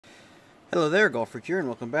Hello there, Golfreak here, and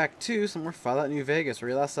welcome back to some more Fallout New Vegas. Where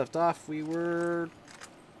we last left off, we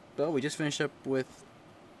just finished up with...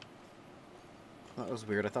 That was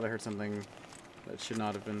weird. I thought I heard something that should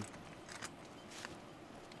not have been...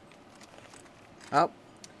 Oh.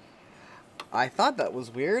 I thought that was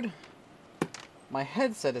weird. My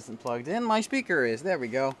headset isn't plugged in. My speaker is. There we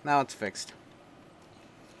go. Now it's fixed.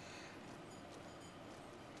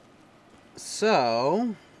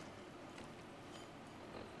 So...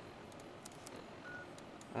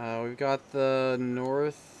 we've got the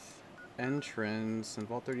north entrance, and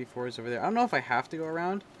Vault 34 is over there. I don't know if I have to go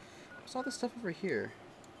around. There's all this stuff over here.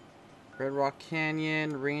 Red Rock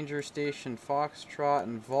Canyon, Ranger Station, Foxtrot,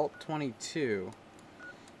 and Vault 22.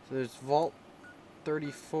 So there's Vault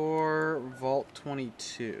 34, Vault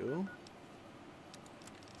 22.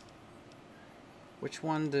 Which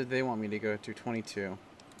one did they want me to go to? 22.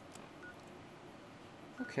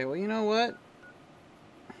 Okay, well, you know what?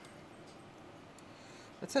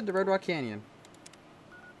 Let's head to Red Rock Canyon.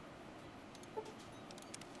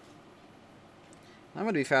 I'm going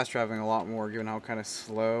to be fast traveling a lot more given how kind of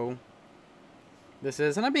slow this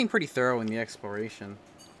is. And I'm being pretty thorough in the exploration.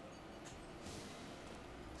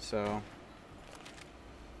 So.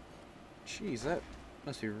 Jeez, that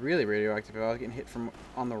must be really radioactive. I was getting hit from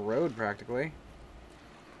on the road practically.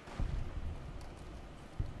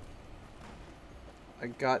 I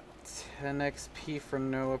got 10 XP for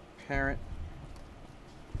no apparent...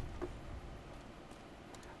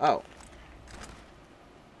 Oh.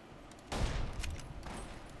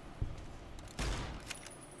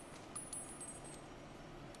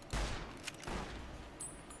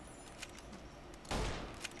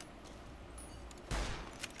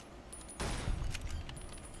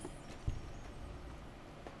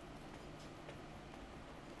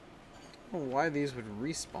 I don't know why these would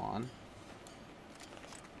respawn.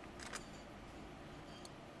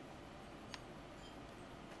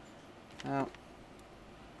 Oh.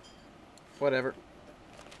 Whatever.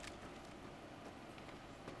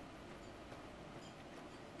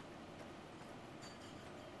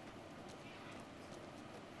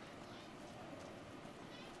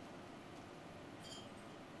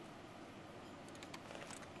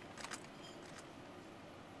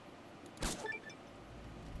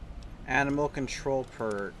 Animal control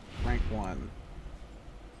perk, rank 1.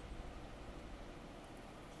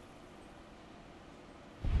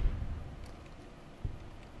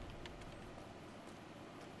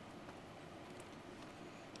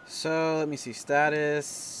 So, let me see.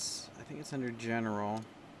 Status. I think it's under general.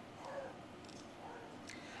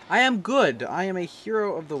 I am good. I am a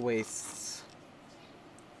hero of the wastes.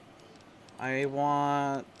 I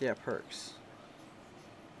want... yeah, perks.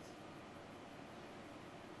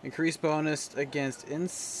 Increase bonus against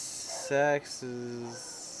insects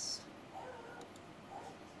is...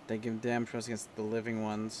 they give damage bonus against the living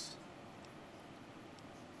ones.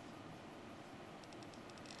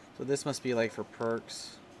 So this must be like for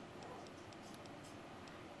perks.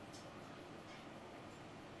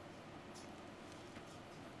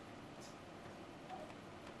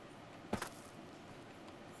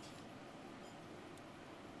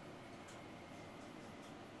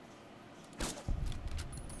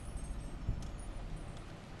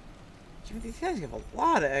 These guys give a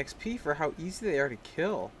lot of XP for how easy they are to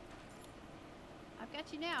kill. I've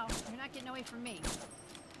got you now. You're not getting away from me.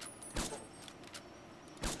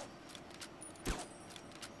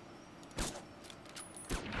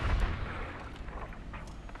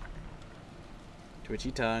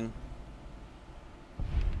 Twitchy tongue.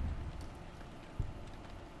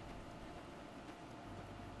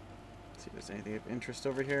 Let's see if there's anything of interest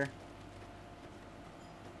over here.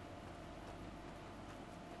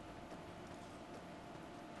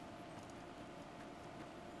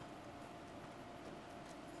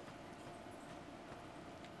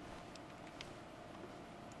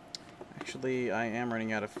 Actually, I am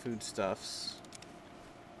running out of foodstuffs.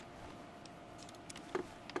 Okay,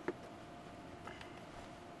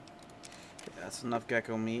 that's enough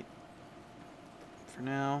gecko meat for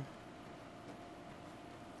now.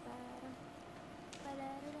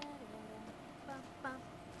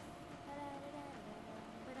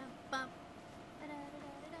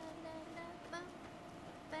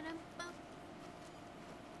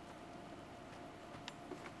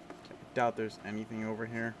 I doubt there's anything over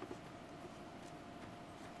here.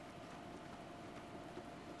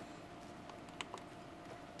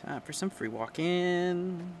 Time for some free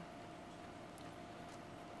walk-in.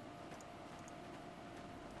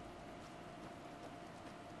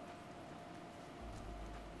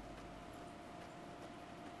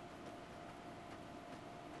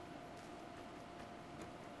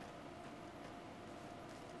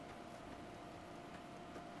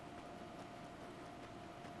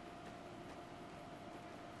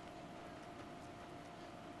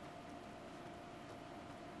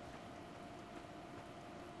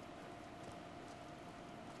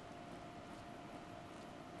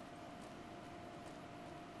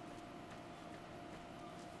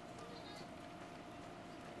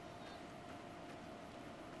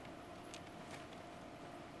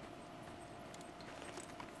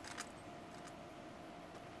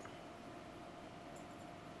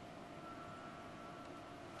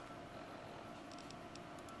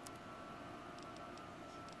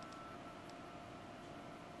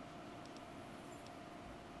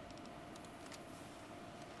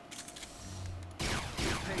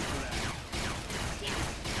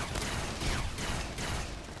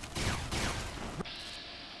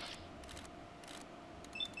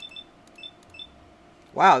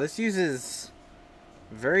 Wow, this uses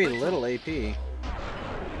very little AP. Do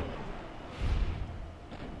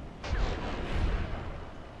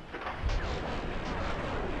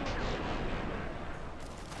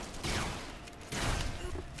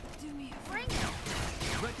me a bring it.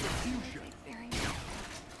 Retribution. Very nice.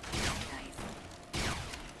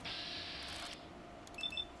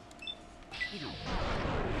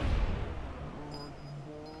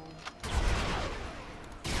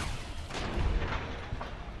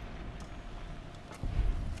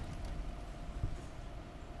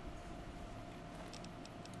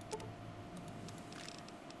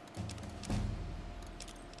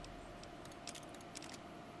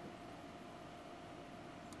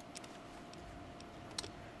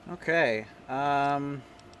 Okay.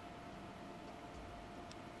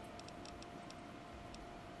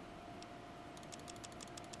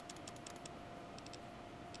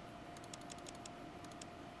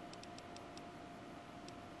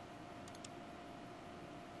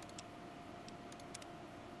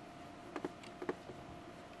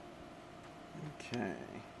 Okay.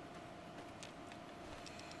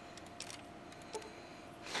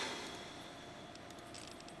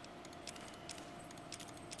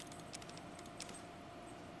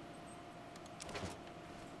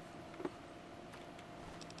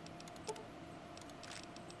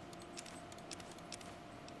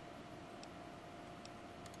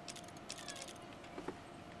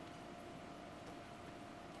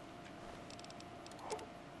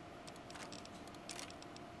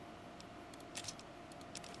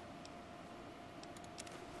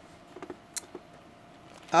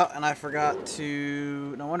 Oh, and I forgot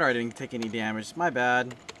to... No wonder I didn't take any damage. My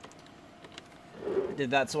bad. I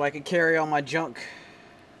did that so I could carry all my junk.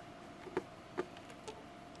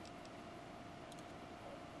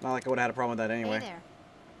 Not like I would have had a problem with that anyway. Hey there.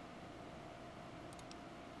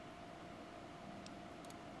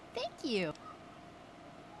 Thank you.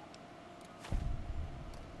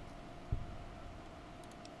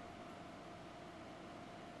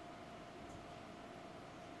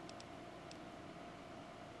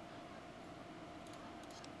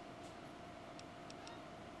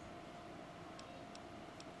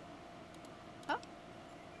 Oh.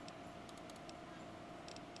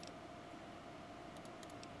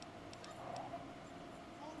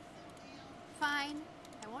 Fine.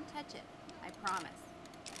 I won't touch it. I promise.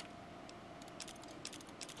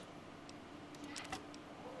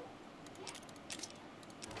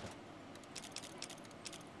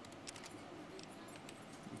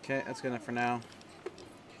 Okay, that's good enough for now.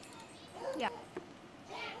 Yeah.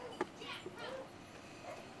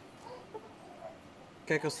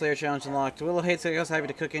 Gecko Slayer challenge unlocked. Willow hates geckos, happy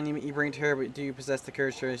to cook any meat you bring to her, but do you possess the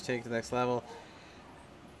courage to take it to the next level?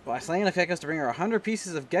 By slaying enough geckos to bring her 100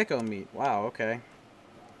 pieces of gecko meat. Wow, okay.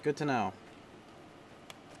 Good to know.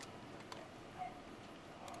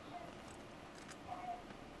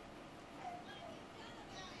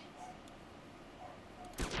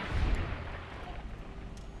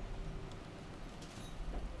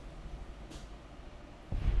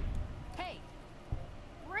 Hey.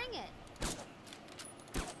 Bring it.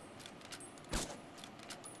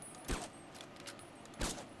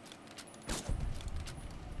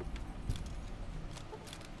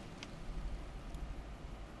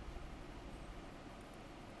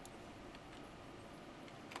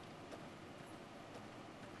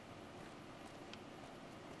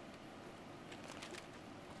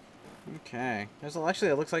 Okay. There's actually,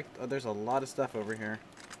 it looks like there's a lot of stuff over here.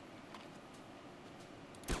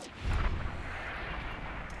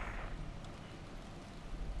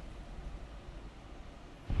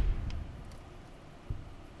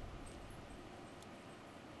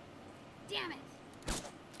 Damn it.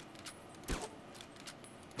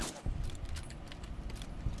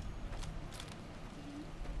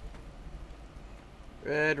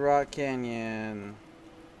 Red Rock Canyon.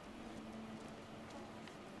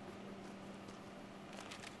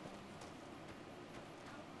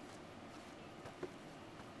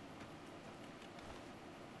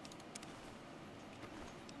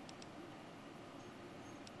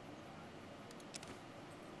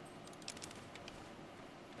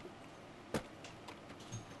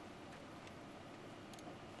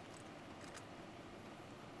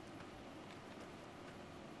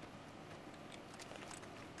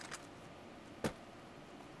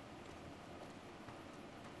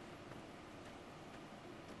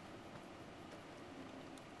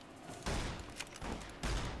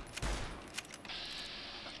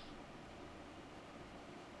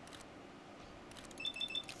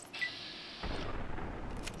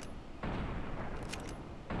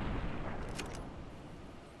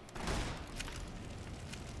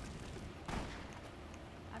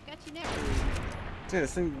 Dude,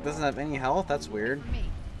 this thing doesn't have any health? That's weird. For me.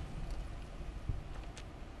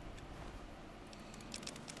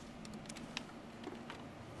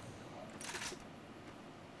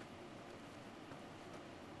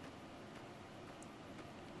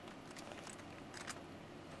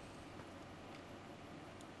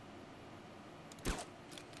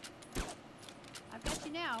 I've got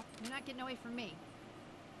you now. You're not getting away from me.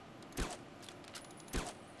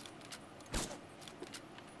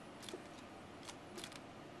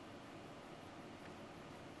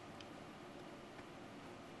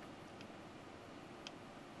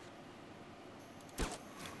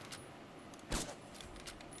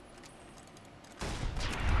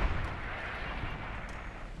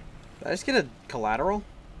 Did I just get a collateral?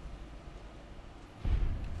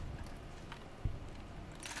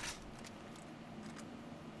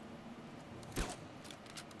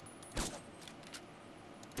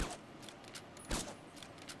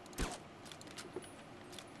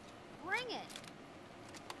 Bring it.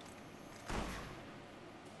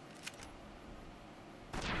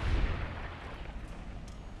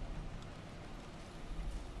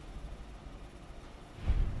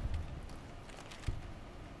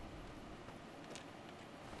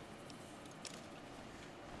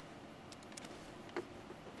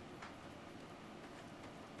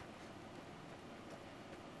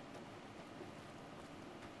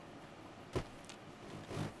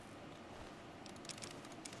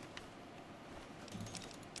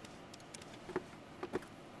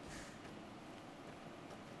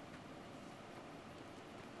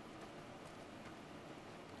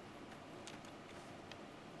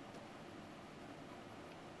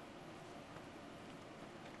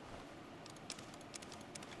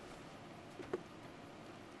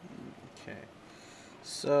 Okay.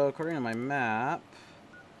 So, according to my map,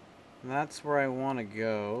 that's where I want to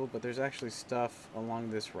go, but there's actually stuff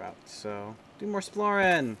along this route, so do more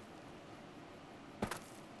exploring!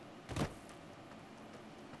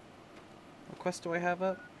 What quest do I have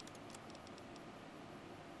up?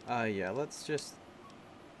 Yeah, let's just...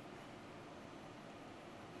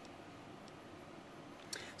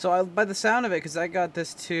 So, by the sound of it, because I got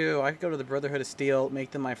this too, I could go to the Brotherhood of Steel, make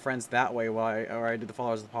them my friends that way while or I do the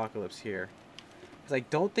Followers of the Apocalypse here. Because I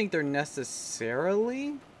don't think they're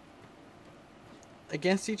necessarily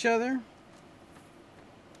against each other.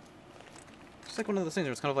 It's like one of those things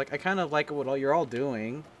where it's kind of like, I kind of like what you're all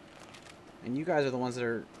doing, and you guys are the ones that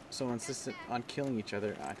are so insistent on killing each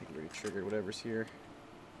other. I think we already triggered whatever's here.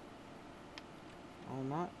 Oh,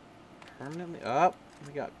 not permanently. Up.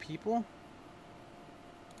 We got people.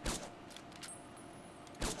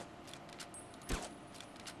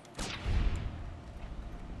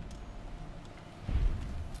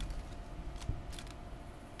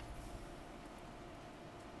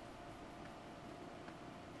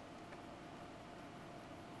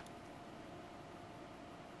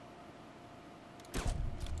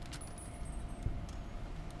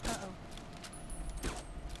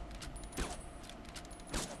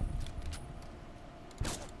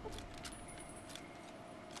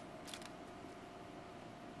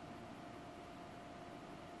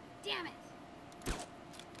 Damn it!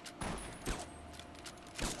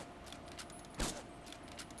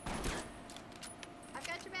 I've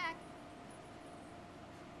got your back.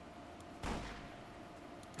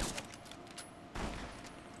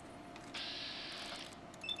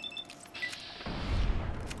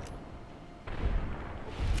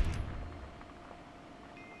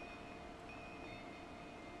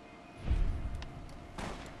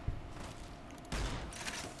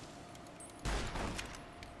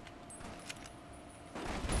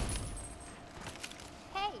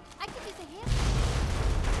 Hey, I could use a hand.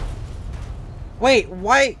 Wait,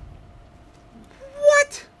 why?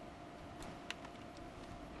 What?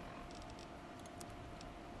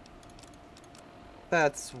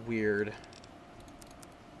 That's weird.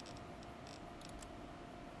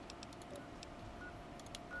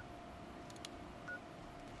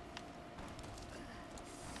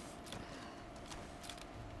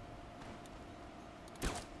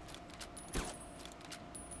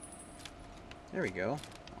 There we go.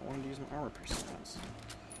 I wanted to use my armor piercing ones.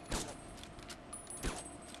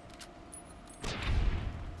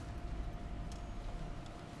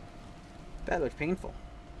 That looked painful.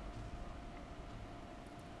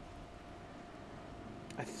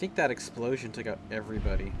 I think that explosion took out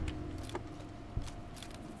everybody.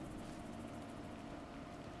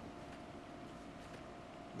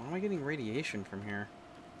 Why am I getting radiation from here?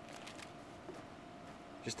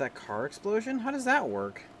 Just that car explosion? How does that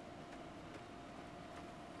work?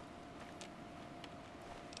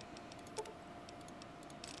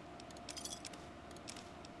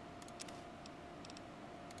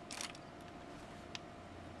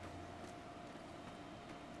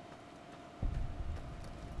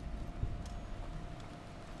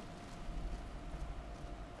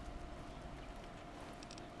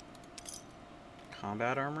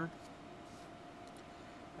 combat armor.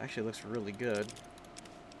 Actually, it looks really good.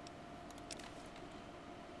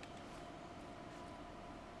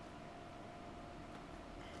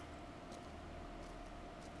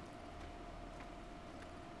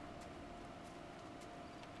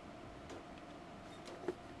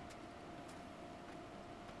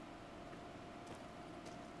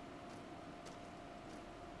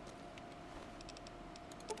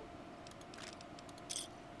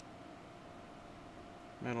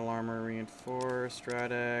 Metal armor reinforced,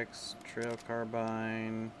 Stradex, trail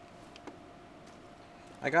carbine.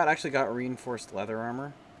 I actually got reinforced leather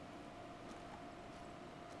armor.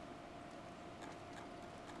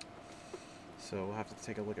 So we'll have to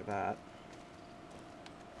take a look at that.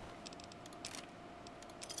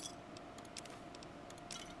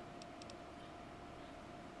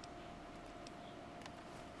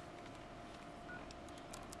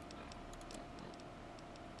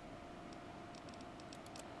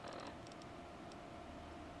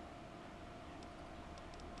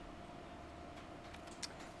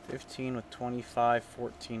 $15 with 25,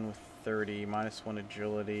 14 with 30, -1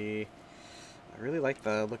 agility. I really like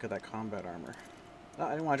the look of that combat armor. Oh,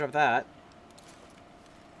 I didn't want to drop that.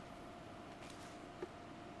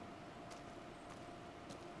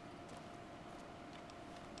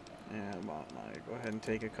 And well, I'll go ahead and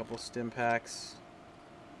take a couple stim packs.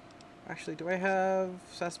 Actually, do I have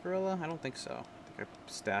sarsaparilla? I don't think so. I think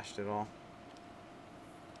I stashed it all.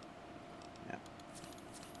 Yeah.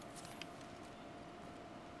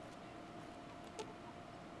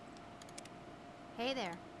 Hey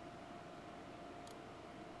there.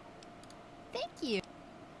 Thank you.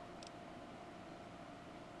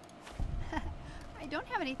 I don't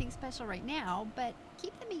have anything special right now, but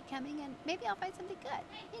keep the meat coming and maybe I'll find something good.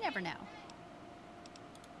 You never know.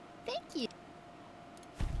 Thank you.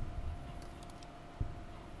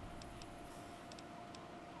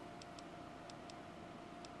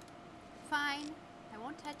 Fine. I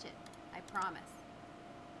won't touch it. I promise.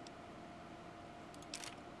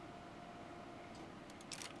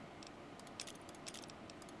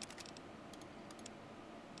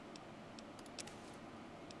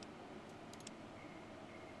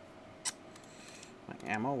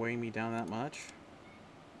 Ammo weighing me down that much?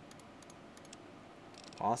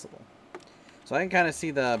 Possible. So I can kind of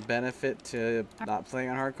see the benefit to not playing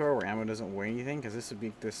on hardcore where ammo doesn't weigh anything, because this would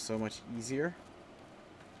make this so much easier.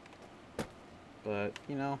 But,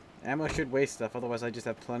 you know, ammo should weigh stuff, otherwise I just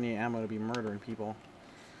have plenty of ammo to be murdering people.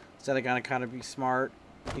 Instead I gotta kind of be smart,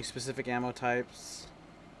 use specific ammo types.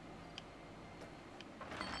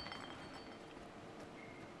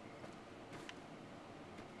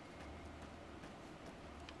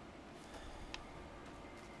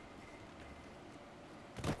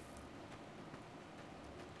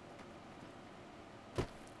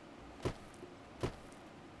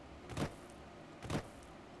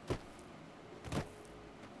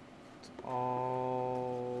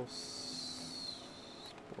 All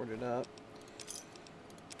boarded up.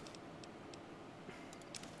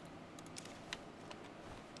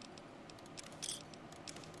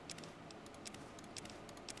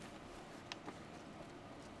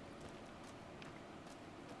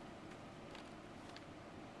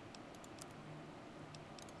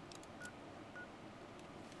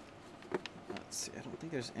 Let's see, I don't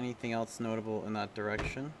think there's anything else notable in that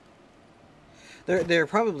direction. There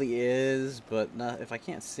probably is, but not, if I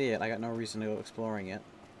can't see it, I got no reason to go exploring it.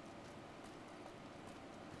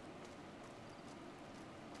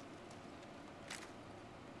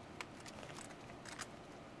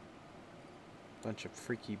 Bunch of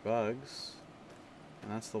freaky bugs.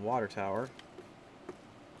 And that's the water tower.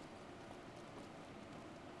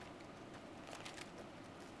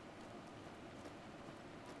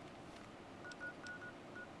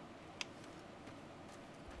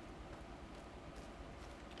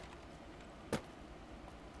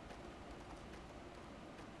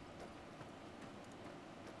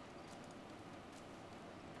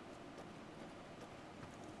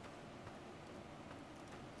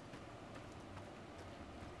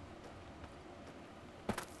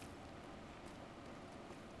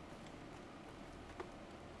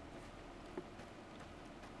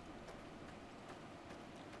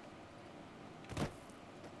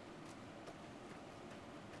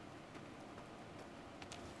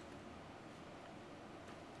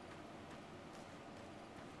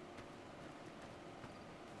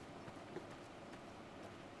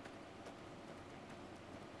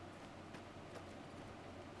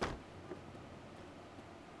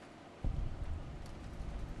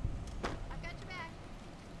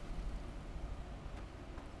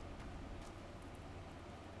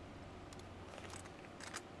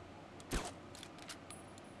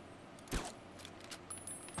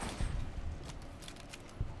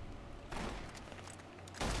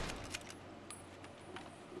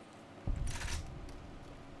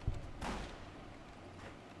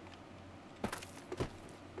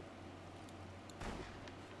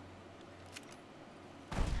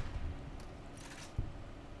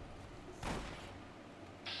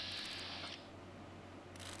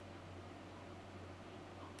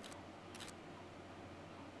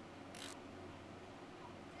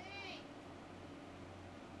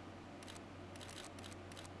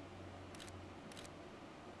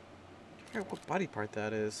 I forget what body part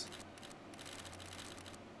that is.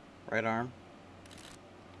 Right arm.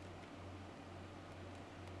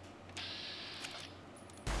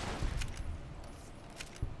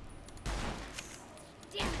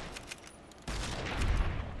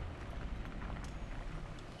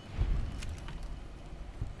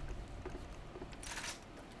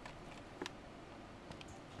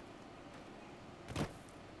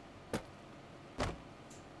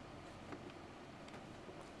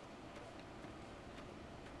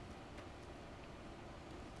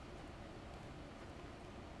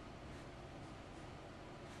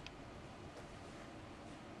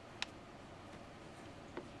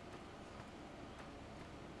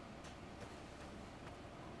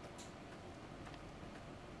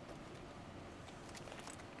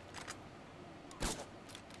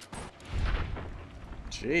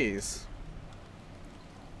 Jeez.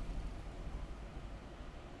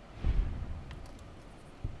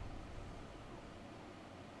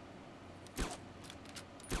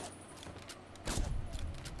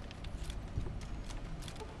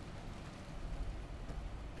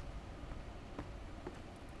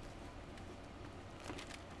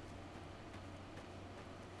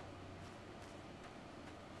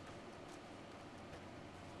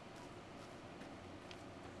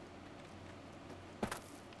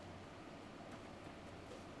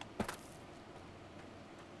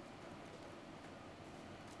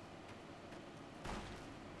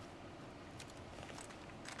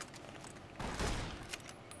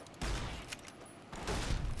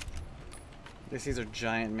 These are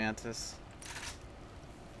giant mantis.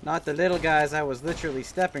 Not the little guys I was literally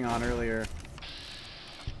stepping on earlier.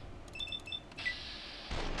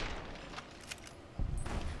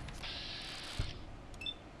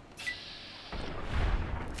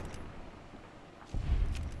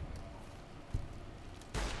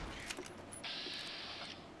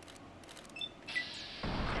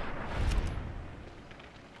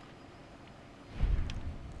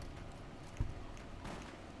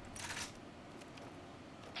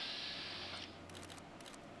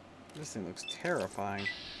 This thing looks terrifying.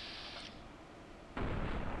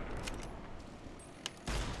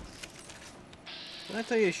 Did I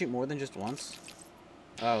tell you to shoot more than just once?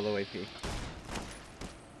 Oh, low AP.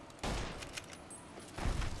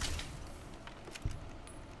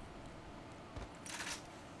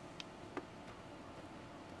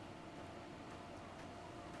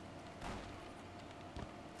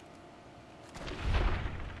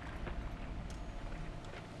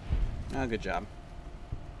 Oh, good job.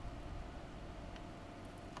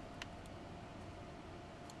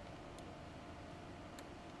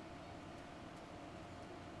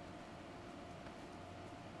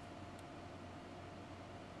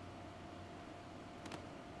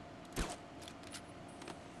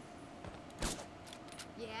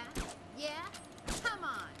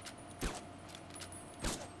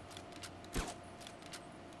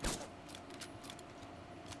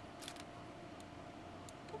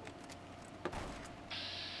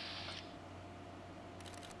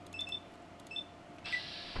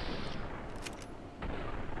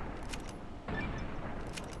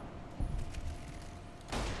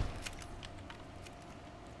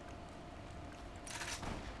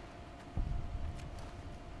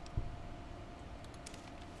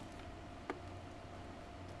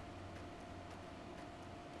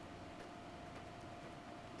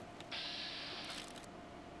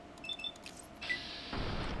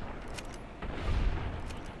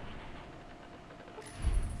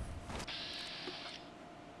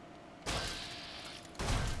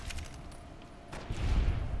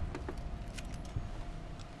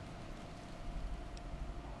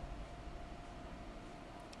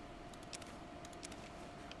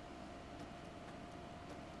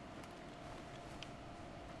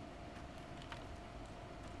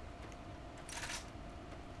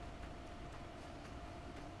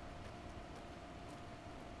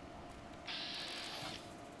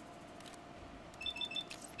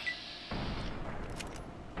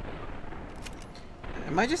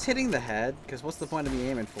 Am I just hitting the head? Because what's the point of me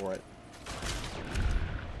aiming for it?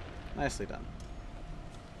 Nicely done.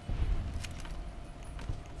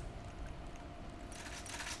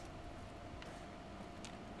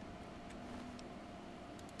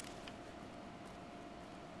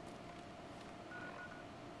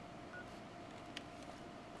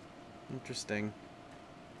 Interesting.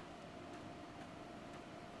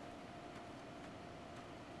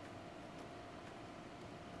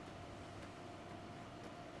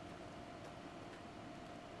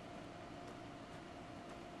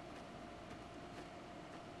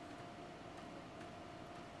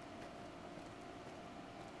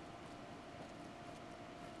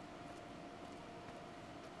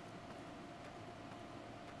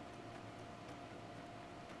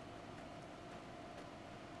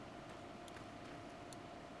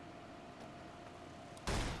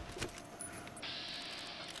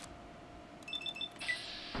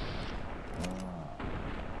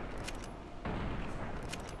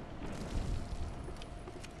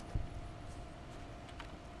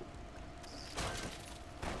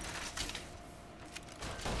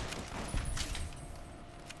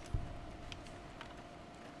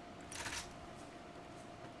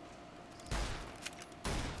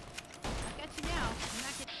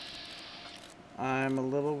 I'm a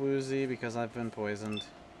little woozy because I've been poisoned.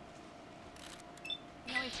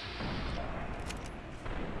 No, it's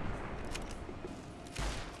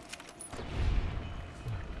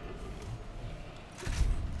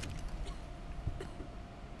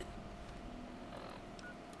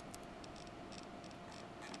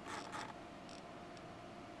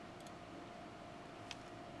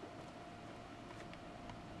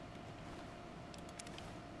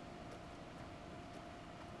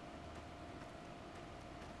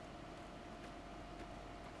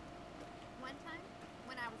one time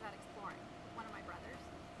when I was out exploring with one of my brothers,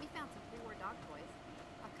 we found some pre-war dog toys.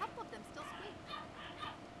 A couple of them still squeak.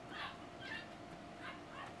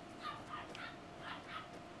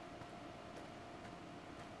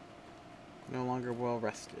 No longer well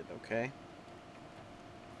rested, okay?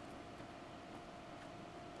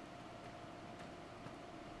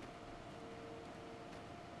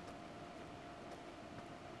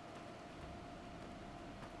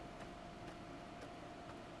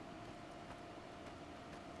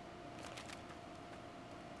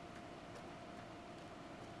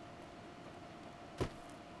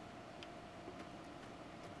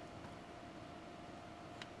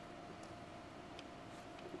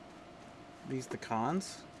 These the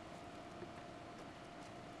cons?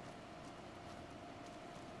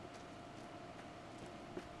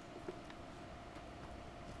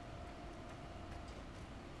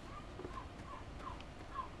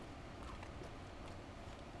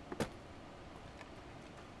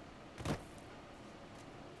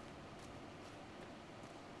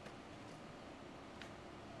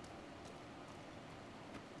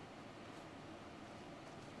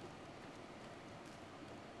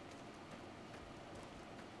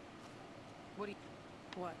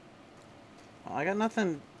 What? Well, I got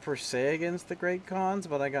nothing per se against the great cons,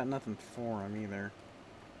 but I got nothing for them either.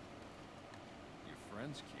 Your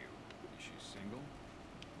friend's cute. Is she single?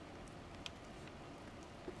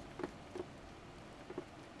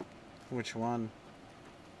 Which one?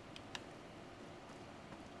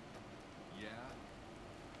 Yeah.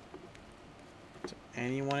 Is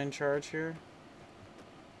anyone in charge here?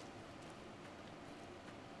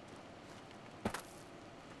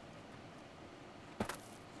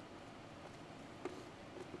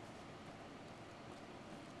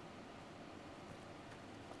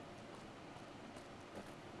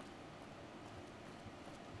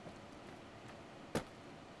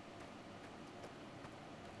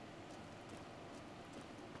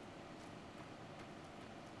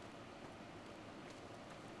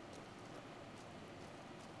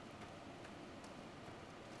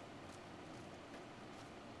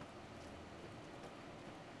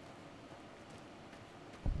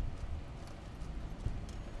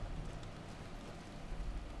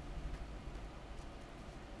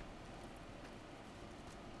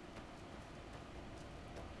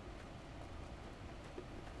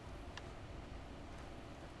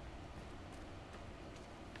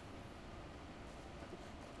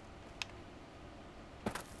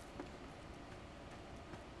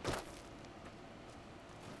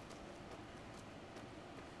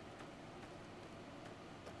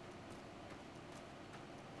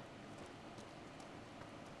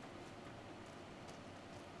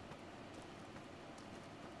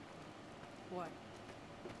 What?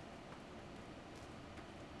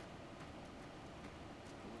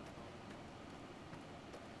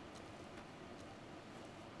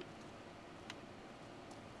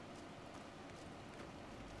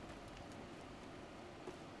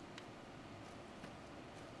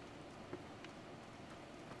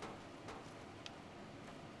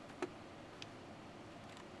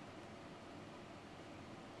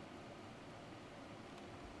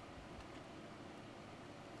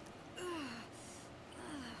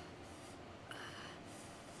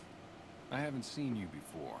 I haven't seen you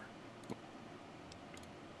before.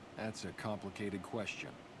 That's a complicated question.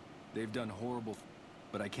 They've done horrible,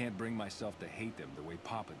 but I can't bring myself to hate them the way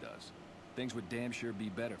Papa does. Things would damn sure be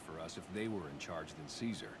better for us if they were in charge than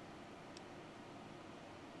Caesar.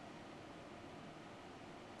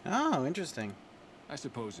 Oh, interesting. I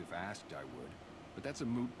suppose if asked I would, but that's a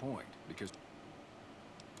moot point, because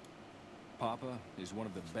Papa is one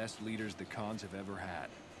of the best leaders the cons have ever had.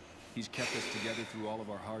 He's kept us together through all of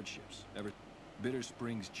our hardships. Bitter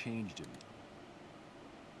Springs changed him.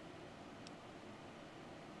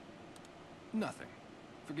 Nothing.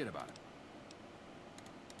 Forget about it.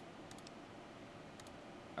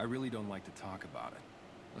 I really don't like to talk about it.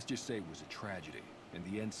 Let's just say it was a tragedy, and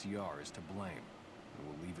the NCR is to blame. And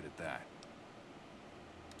we'll leave it at that.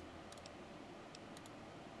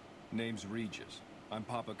 Name's Regis. I'm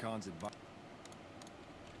Papa Khan's advisor.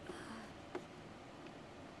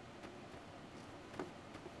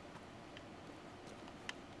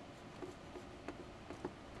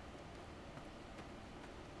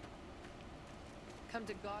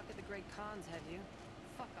 time to gawk at the great cons, have you?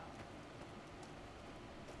 Fuck off.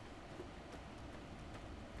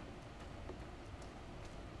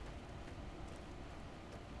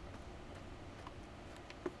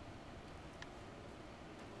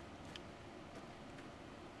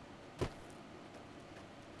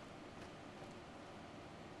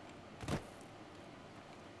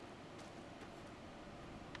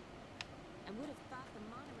 I would have thought the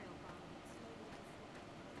monorail bomb would slowly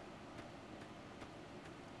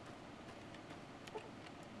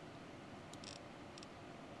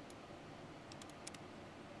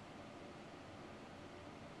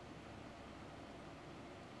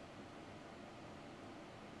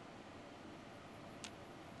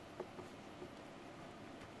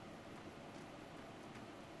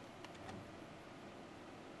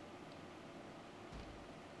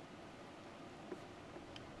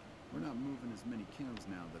We're not moving as many kills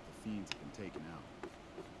now that the fiends have been taken out.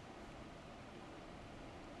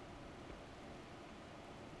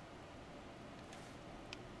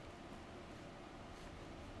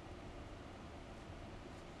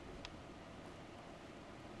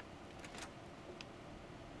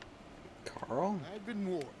 Carl? I've been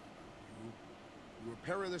warned. You were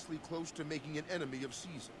perilously close to making an enemy of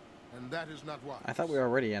Caesar, and that is not wise. I thought we were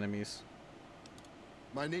already enemies.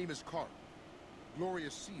 My name is Carl.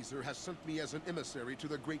 Glorious Caesar has sent me as an emissary to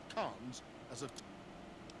the great Khans as in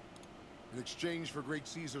exchange for great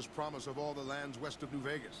Caesar's promise of all the lands west of New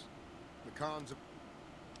Vegas. The Khans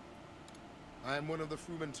I am one of the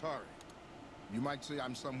Frumentari. You might say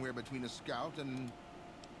I'm somewhere between a scout and...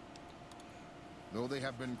 Though they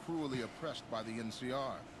have been cruelly oppressed by the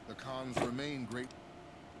NCR, the Khans remain great...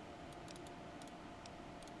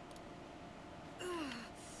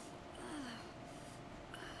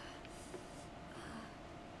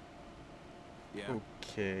 Yeah.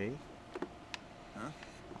 Okay. Huh?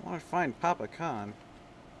 I want to find Papa Khan.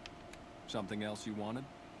 Something else you wanted?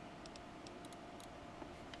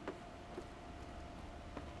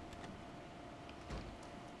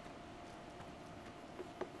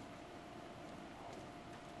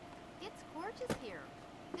 It's gorgeous here.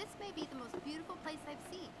 This may be the most beautiful place I've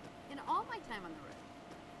seen in all my time on the road.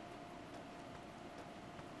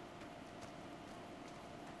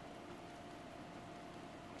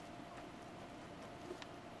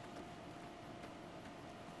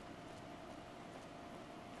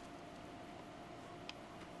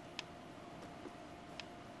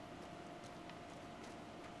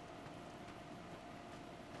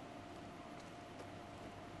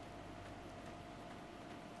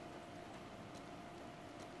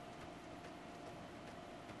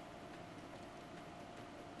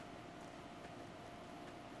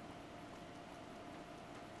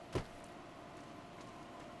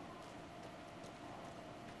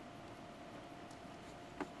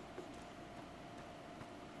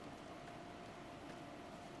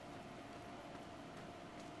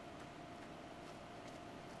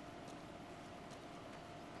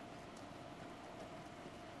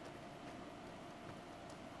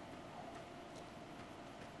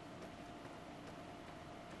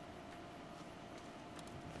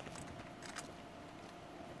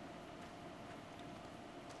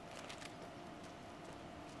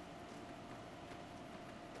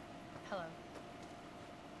 Hello.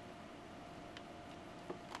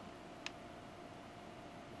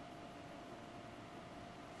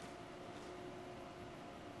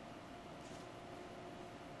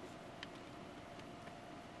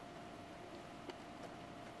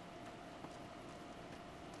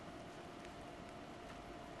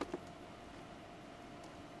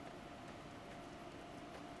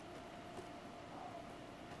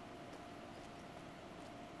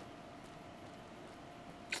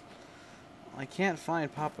 I can't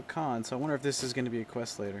find Papa Khan, so I wonder if this is going to be a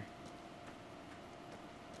quest later.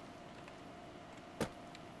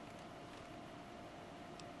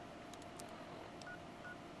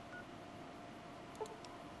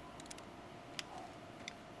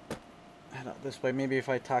 Head out this way. Maybe if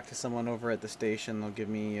I talk to someone over at the station, they'll give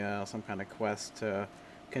me some kind of quest to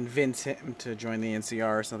convince him to join the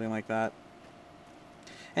NCR or something like that.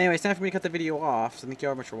 Anyway, it's time for me to cut the video off, so thank you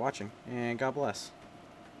all very much for watching, and God bless.